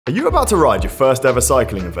Are you about to ride your first ever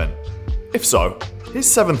cycling event? If so, here's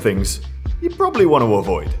 7 things you probably want to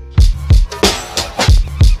avoid.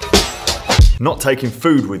 Not taking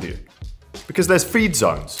food with you, because there's feed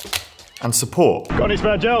zones and support. Got any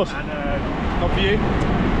spare gels? Not for you.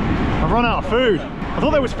 I've run out of food. I thought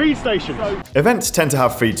there was feed stations. Events tend to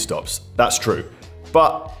have feed stops, that's true.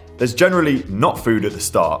 But there's generally not food at the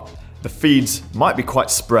start. The feeds might be quite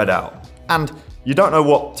spread out. And you don't know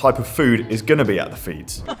what type of food is going to be at the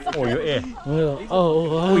feeds. Oh, your ear.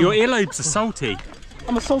 Oh, your earlobes are salty.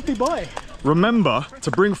 I'm a salty boy. Remember to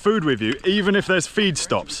bring food with you, even if there's feed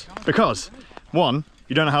stops. Because, 1,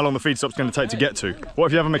 you don't know how long the feed stop's going to take to get to. What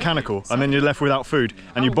if you have a mechanical and then you're left without food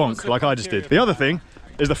and you bonk like I just did? The other thing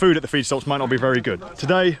is the food at the feed stops might not be very good.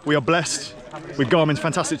 Today, we are blessed with Garmin's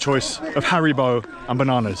fantastic choice of Haribo and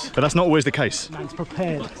bananas. But that's not always the case. Man's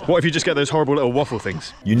prepared. What if you just get those horrible little waffle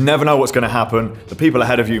things? You never know what's going to happen. The people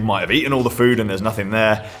ahead of you might have eaten all the food and there's nothing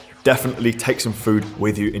there. Definitely take some food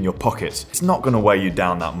with you in your pockets. It's not going to weigh you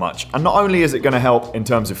down that much. And not only is it going to help in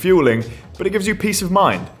terms of fueling, but it gives you peace of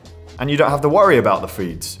mind. And you don't have to worry about the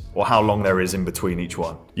feeds or how long there is in between each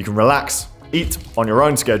one. You can relax, eat on your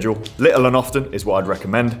own schedule. Little and often is what I'd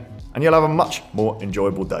recommend. And you'll have a much more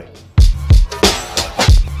enjoyable day.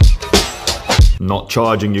 Not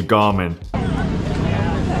charging your Garmin.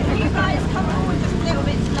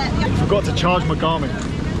 Forgot to charge my Garmin.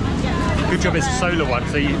 Good job it's a solar one,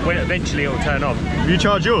 so eventually it'll turn on. Have you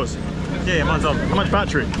charged yours? Yeah, mine's on. How much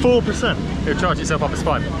battery? 4%. It'll charge itself up, it's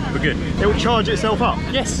fine. We're good. It will charge itself up?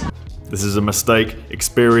 Yes. This is a mistake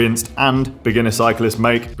experienced and beginner cyclists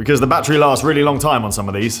make because the battery lasts a really long time on some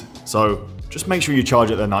of these. So just make sure you charge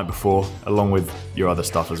it the night before along with your other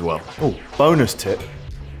stuff as well. Oh, bonus tip.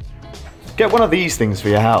 Get one of these things for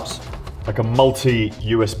your house. Like a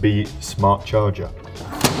multi-USB smart charger.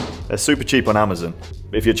 They're super cheap on Amazon.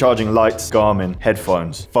 If you're charging lights, Garmin,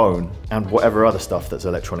 headphones, phone, and whatever other stuff that's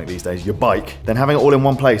electronic these days, your bike, then having it all in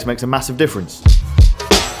one place makes a massive difference.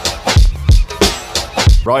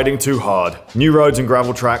 Riding too hard, new roads and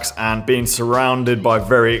gravel tracks, and being surrounded by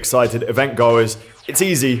very excited event goers, it's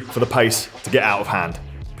easy for the pace to get out of hand,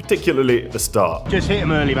 particularly at the start. Just hit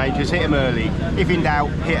them early, mate, just hit them early. If in doubt,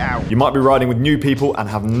 hit out. You might be riding with new people and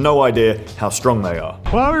have no idea how strong they are.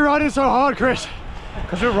 Why are we riding so hard, Chris?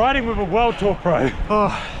 Because we're riding with a World Tour Pro.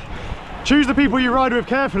 Oh, choose the people you ride with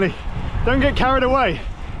carefully. Don't get carried away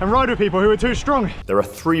and ride with people who are too strong. There are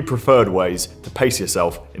 3 preferred ways to pace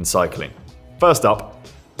yourself in cycling. First up,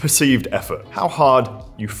 perceived effort. How hard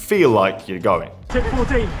you feel like you're going. Tip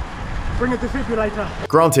 14, bring a defibrillator.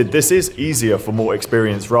 Granted, this is easier for more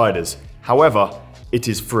experienced riders. However, it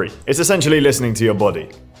is free. It's essentially listening to your body.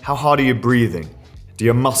 How hard are you breathing? Do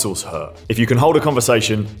your muscles hurt? If you can hold a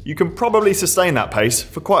conversation, you can probably sustain that pace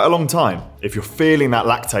for quite a long time. If you're feeling that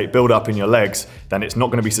lactate build up in your legs, then it's not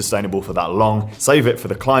going to be sustainable for that long. Save it for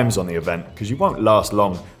the climbs on the event, because you won't last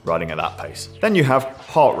long riding at that pace. Then you have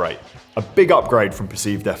heart rate. A big upgrade from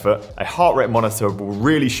perceived effort. A heart rate monitor will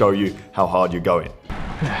really show you how hard you're going.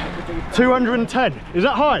 210, is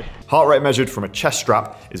that high? Heart rate measured from a chest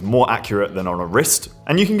strap is more accurate than on a wrist.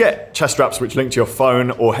 And you can get chest straps which link to your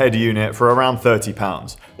phone or head unit for around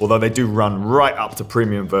 £30, although they do run right up to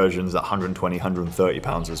premium versions at £120,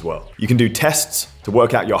 £130 as well. You can do tests to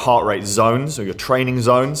work out your heart rate zones or your training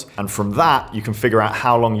zones, and from that you can figure out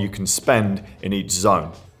how long you can spend in each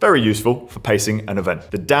zone. Very useful for pacing an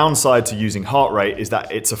event. The downside to using heart rate is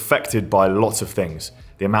that it's affected by lots of things.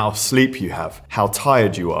 The amount of sleep you have, how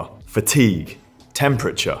tired you are, fatigue,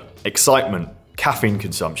 temperature, excitement, caffeine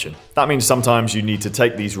consumption. That means sometimes you need to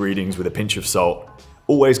take these readings with a pinch of salt.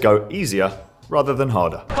 Always go easier rather than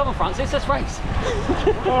harder. Come on, Francis, let's race.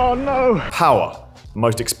 Oh no. Power, the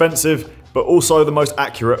most expensive, but also the most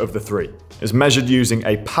accurate of the 3, is measured using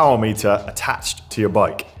a power meter attached to your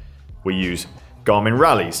bike. We use Garmin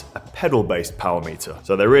Rallies, a pedal-based power meter,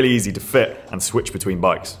 so they're really easy to fit and switch between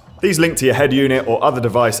bikes. These link to your head unit or other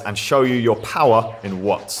device and show you your power in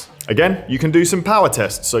watts. Again, you can do some power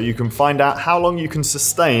tests so you can find out how long you can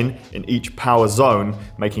sustain in each power zone,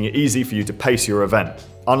 making it easy for you to pace your event.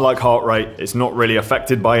 Unlike heart rate, it's not really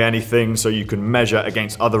affected by anything, so you can measure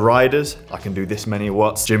against other riders. I can do this many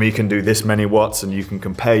watts, Jimmy can do this many watts, and you can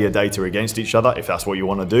compare your data against each other if that's what you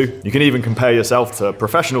want to do. You can even compare yourself to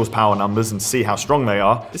professionals' power numbers and see how strong they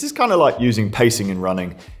are. This is kind of like using pacing in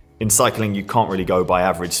running. In cycling, you can't really go by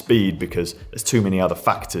average speed because there's too many other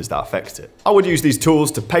factors that affect it. I would use these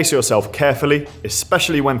tools to pace yourself carefully,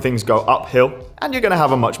 especially when things go uphill, and you're going to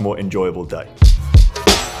have a much more enjoyable day.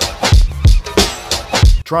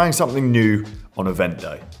 Trying something new on event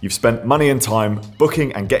day. You've spent money and time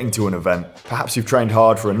booking and getting to an event. Perhaps you've trained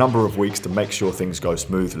hard for a number of weeks to make sure things go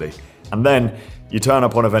smoothly. And then You turn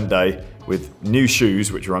up on event day with new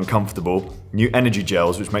shoes which are uncomfortable, new energy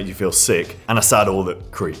gels which make you feel sick, and a saddle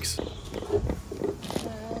that creaks.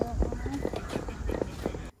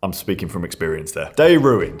 I'm speaking from experience there. Day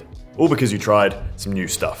ruined, all because you tried some new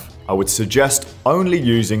stuff. I would suggest only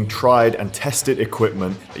using tried and tested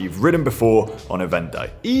equipment that you've ridden before on event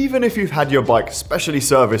day. Even if you've had your bike specially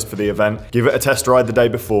serviced for the event, give it a test ride the day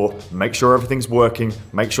before, make sure everything's working,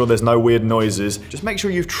 make sure there's no weird noises, just make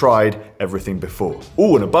sure you've tried everything before.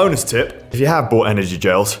 Oh, and a bonus tip, if you have bought energy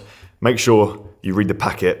gels, make sure you read the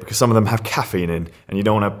packet because some of them have caffeine in and you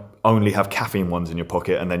don't want to only have caffeine ones in your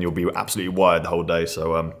pocket and then you'll be absolutely wired the whole day,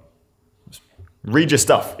 so read your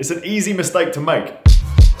stuff. It's an easy mistake to make.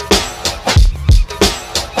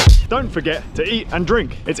 Don't forget to eat and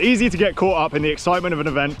drink. It's easy to get caught up in the excitement of an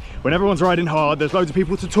event when everyone's riding hard, there's loads of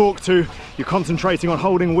people to talk to, you're concentrating on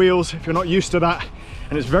holding wheels if you're not used to that,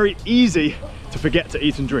 and it's very easy to forget to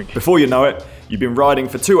eat and drink. Before you know it, you've been riding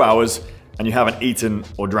for 2 hours and you haven't eaten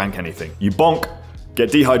or drank anything. You bonk, get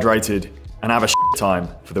dehydrated, and have a shit time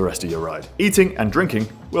for the rest of your ride. Eating and drinking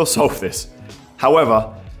will solve this.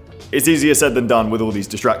 However, it's easier said than done with all these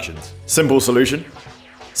distractions. Simple solution,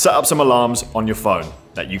 set up some alarms on your phone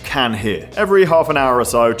that you can hear every half an hour or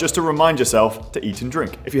so just to remind yourself to eat and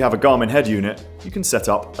drink. If you have a Garmin head unit, you can set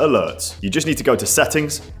up alerts. You just need to go to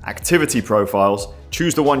settings, activity profiles,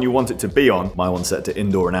 choose the one you want it to be on. My one's set to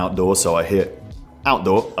indoor and outdoor, so I hear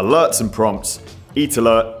outdoor, alerts and prompts, eat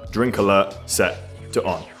alert, drink alert, set to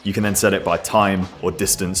on. You can then set it by time or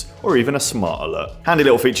distance or even a smart alert. Handy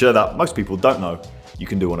little feature that most people don't know you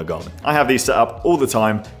can do on a Garmin. I have these set up all the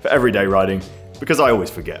time for everyday riding because I always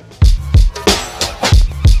forget.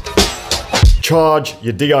 Charge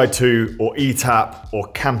your Di2 or eTap or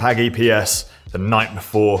Campag EPS the night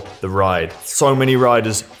before the ride. So many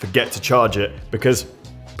riders forget to charge it because,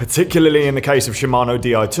 particularly in the case of Shimano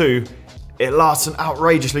Di2, it lasts an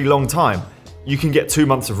outrageously long time. You can get 2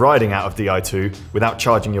 months of riding out of Di2 without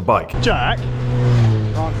charging your bike. Jack,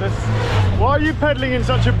 Francis, why are you pedaling in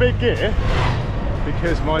such a big gear?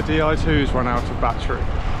 Because my Di2's run out of battery.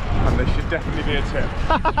 And they should definitely be a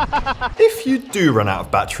tip. If you do run out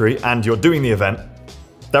of battery and you're doing the event,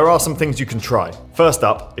 there are some things you can try. First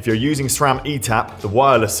up, if you're using SRAM eTap, the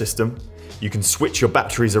wireless system, you can switch your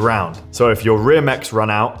batteries around. So if your rear mech's run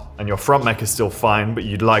out and your front mech is still fine, but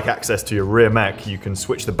you'd like access to your rear mech, you can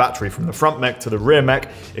switch the battery from the front mech to the rear mech.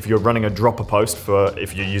 If you're running a dropper post,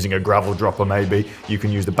 if you're using a gravel dropper maybe, you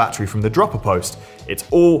can use the battery from the dropper post. It's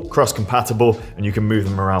all cross-compatible and you can move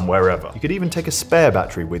them around wherever. You could even take a spare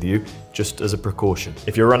battery with you, just as a precaution.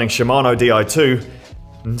 If you're running Shimano Di2,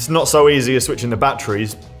 it's not so easy as switching the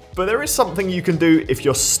batteries, but there is something you can do if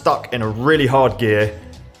you're stuck in a really hard gear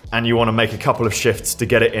and you want to make a couple of shifts to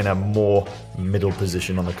get it in a more middle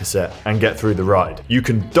position on the cassette and get through the ride. You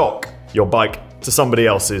can dock your bike to somebody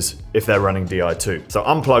else's if they're running Di2. So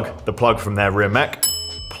unplug the plug from their rear mech,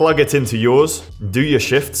 plug it into yours, do your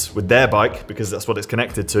shifts with their bike because that's what it's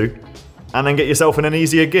connected to, and then get yourself in an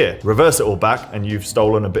easier gear. Reverse it all back and you've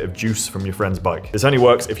stolen a bit of juice from your friend's bike. This only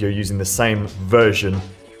works if you're using the same version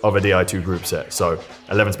of a Di2 group set. So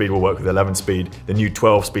 11 speed will work with 11 speed. The new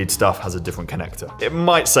 12 speed stuff has a different connector. It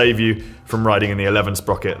might save you from riding in the 11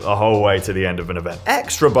 sprocket the whole way to the end of an event.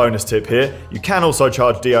 Extra bonus tip here, you can also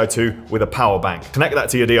charge Di2 with a power bank. Connect that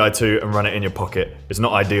to your Di2 and run it in your pocket. It's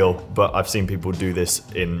not ideal, but I've seen people do this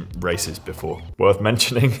in races before. Worth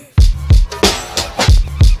mentioning.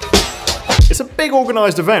 It's a big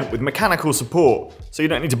organised event with mechanical support, so you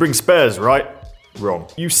don't need to bring spares, right? Wrong.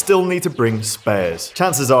 You still need to bring spares.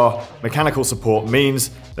 Chances are mechanical support means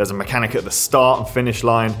there's a mechanic at the start and finish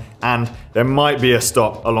line, and there might be a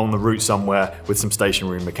stop along the route somewhere with some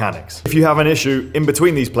stationary mechanics. If you have an issue in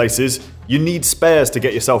between these places, you need spares to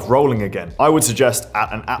get yourself rolling again. I would suggest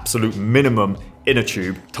at an absolute minimum inner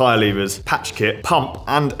tube, tyre levers, patch kit, pump,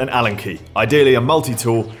 and an Allen key. Ideally a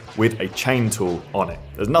multi-tool with a chain tool on it.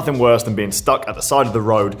 There's nothing worse than being stuck at the side of the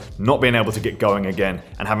road, not being able to get going again,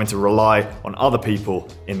 and having to rely on other people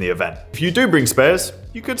in the event. If you do bring spares,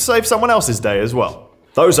 you could save someone else's day as well.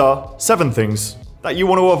 Those are 7 things that you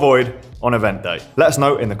want to avoid on event day. Let us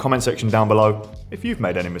know in the comment section down below if you've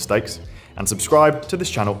made any mistakes, and subscribe to this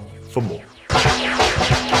channel for more.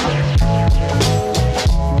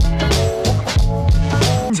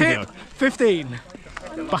 Tip 15.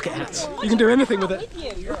 Bucket hats. You can do anything with it.